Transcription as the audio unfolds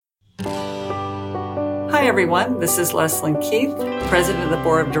Hi, everyone. This is Leslyn Keith, President of the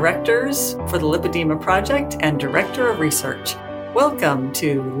Board of Directors for the Lipedema Project and Director of Research. Welcome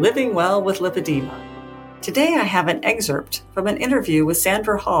to Living Well with Lipedema. Today, I have an excerpt from an interview with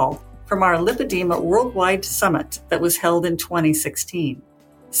Sandra Hall from our Lipedema Worldwide Summit that was held in 2016.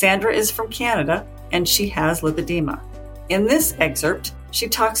 Sandra is from Canada, and she has lipedema. In this excerpt, she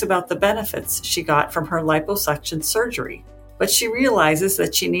talks about the benefits she got from her liposuction surgery, but she realizes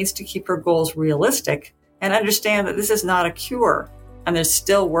that she needs to keep her goals realistic and understand that this is not a cure, and there's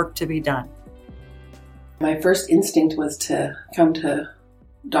still work to be done. My first instinct was to come to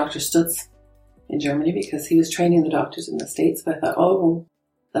Dr. Stutz in Germany because he was training the doctors in the States, but I thought,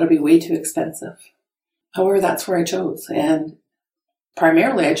 that'll be way too expensive. However, that's where I chose, and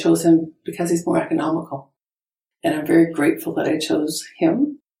primarily I chose him because he's more economical. And I'm very grateful that I chose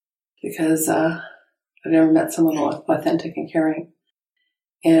him because I've never met someone authentic and caring.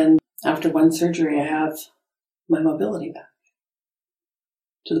 And after one surgery, I have my mobility back.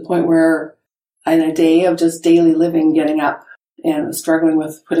 To the point where in a day of just daily living, getting up and struggling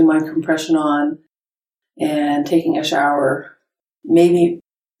with putting my compression on and taking a shower, maybe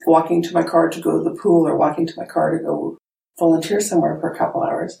walking to my car to go to the pool or walking to my car to go volunteer somewhere for a couple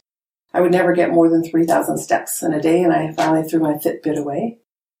hours, I would never get more than 3,000 steps in a day, and I finally threw my Fitbit away.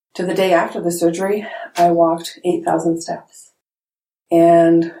 To the day after the surgery, I walked 8,000 steps.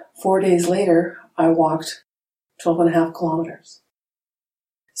 And 4 days later, I walked 12.5 kilometers.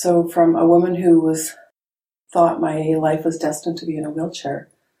 So from a woman who thought my life was destined to be in a wheelchair,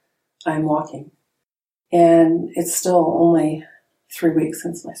 I'm walking. And it's still only 3 weeks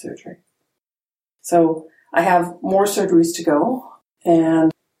since my surgery. So I have more surgeries to go,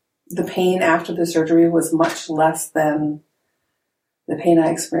 and the pain after the surgery was much less than the pain I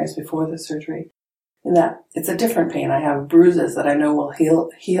experienced before the surgery. In that it's a different pain. I have bruises that I know will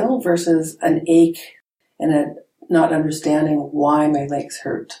heal versus an ache and a not understanding why my legs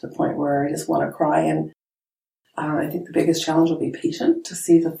hurt to the point where I just want to cry. And I think the biggest challenge will be patient to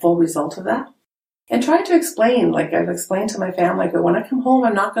see the full result of that. And try to explain, like I've explained to my family, when I come home,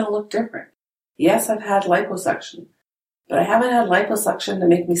 I'm not going to look different. Yes, I've had liposuction, but I haven't had liposuction to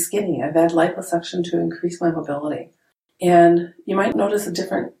make me skinny. I've had liposuction to increase my mobility. And you might notice a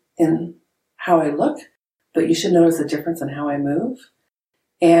difference in how I look, but you should notice a difference in how I move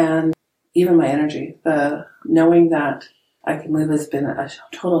and even my energy. The knowing that I can move has been a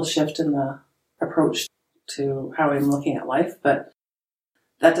total shift in the approach to how I'm looking at life, but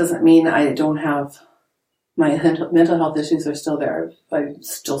that doesn't mean I don't have my mental health issues are still there. I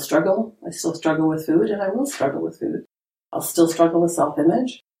still struggle. I still struggle with food, and I will struggle with food. I'll still struggle with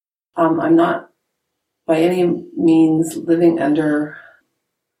self-image. I'm not by any means living under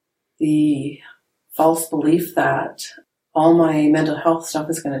the false belief that all my mental health stuff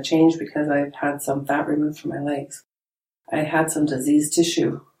is going to change because I've had some fat removed from my legs. I had some diseased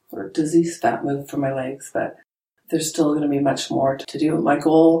tissue or diseased fat moved from my legs, but there's still going to be much more to do. My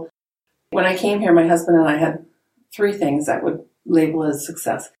goal, when I came here, my husband and I had 3 things that would label as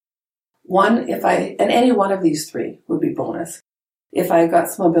success. One, and any one of these 3 would be bonus. If I got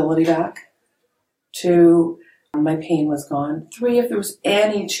some mobility back. 2, my pain was gone. 3, if there was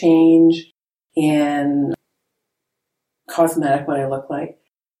any change in cosmetic, what I look like.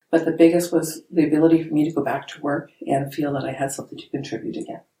 But the biggest was the ability for me to go back to work and feel that I had something to contribute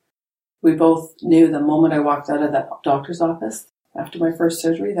again. We both knew the moment I walked out of that doctor's office after my first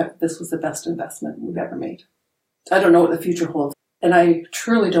surgery that this was the best investment we've ever made. I don't know what the future holds. And I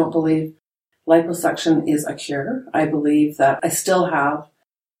truly don't believe liposuction is a cure. I believe that I still have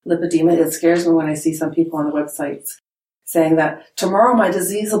lipedema. It scares me when I see some people on the websites saying that tomorrow my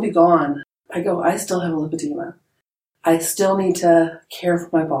disease will be gone. I go, I still have lipedema. I still need to care for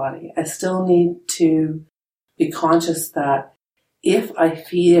my body. I still need to be conscious that if I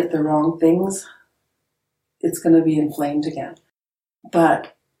feed it the wrong things, it's going to be inflamed again.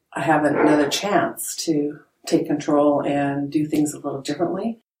 But I have another chance to take control and do things a little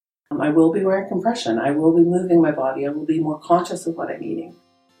differently. I will be wearing compression. I will be moving my body. I will be more conscious of what I'm eating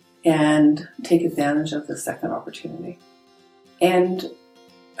and take advantage of the second opportunity. And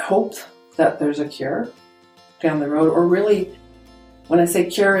hope that there's a cure down the road. Or really, when I say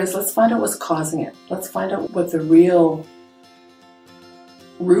cure is, let's find out what's causing it. Let's find out what the real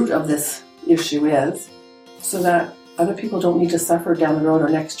root of this issue is so that other people don't need to suffer down the road or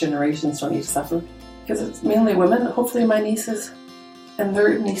next generations don't need to suffer. Because it's mainly women. Hopefully my nieces and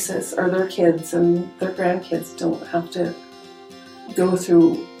their nieces or their kids and their grandkids don't have to go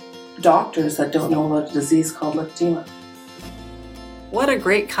through doctors that don't know about a disease called lipedema. What a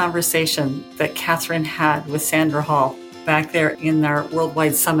great conversation that Catherine had with Sandra Hall back there in our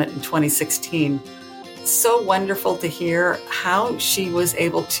Worldwide Summit in 2016. so wonderful to hear how she was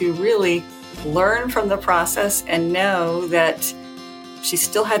able to really learn from the process and know that she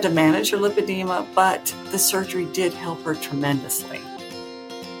still had to manage her lipedema, but the surgery did help her tremendously.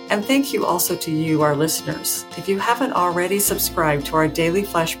 And thank you also to you, our listeners. If you haven't already subscribed to our daily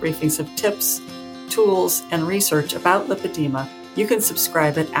flash briefings of tips, tools, and research about lipedema, you can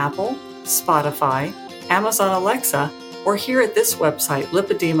subscribe at Apple, Spotify, Amazon Alexa, or here at this website,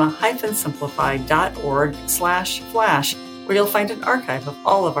 lipedema-simplified.org/flash, where you'll find an archive of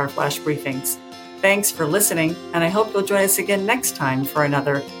all of our flash briefings. Thanks for listening, and I hope you'll join us again next time for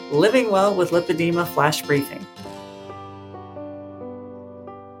another Living Well with Lipedema flash briefing.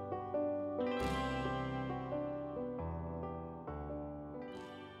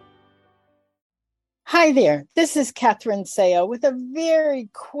 Hi there, this is Catherine Seo with a very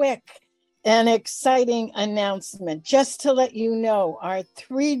quick and exciting announcement. Just to let you know, our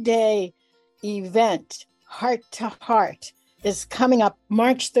 3-day event, Heart to Heart, is coming up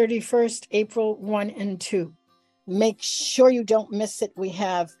March 31st, April 1 and 2. Make sure you don't miss it. We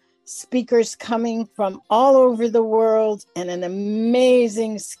have speakers coming from all over the world and an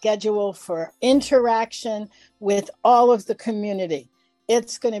amazing schedule for interaction with all of the community.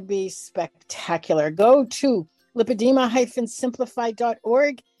 It's going to be spectacular. Go to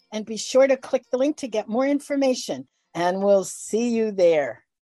lipedema-simplified.org and be sure to click the link to get more information. And we'll see you there.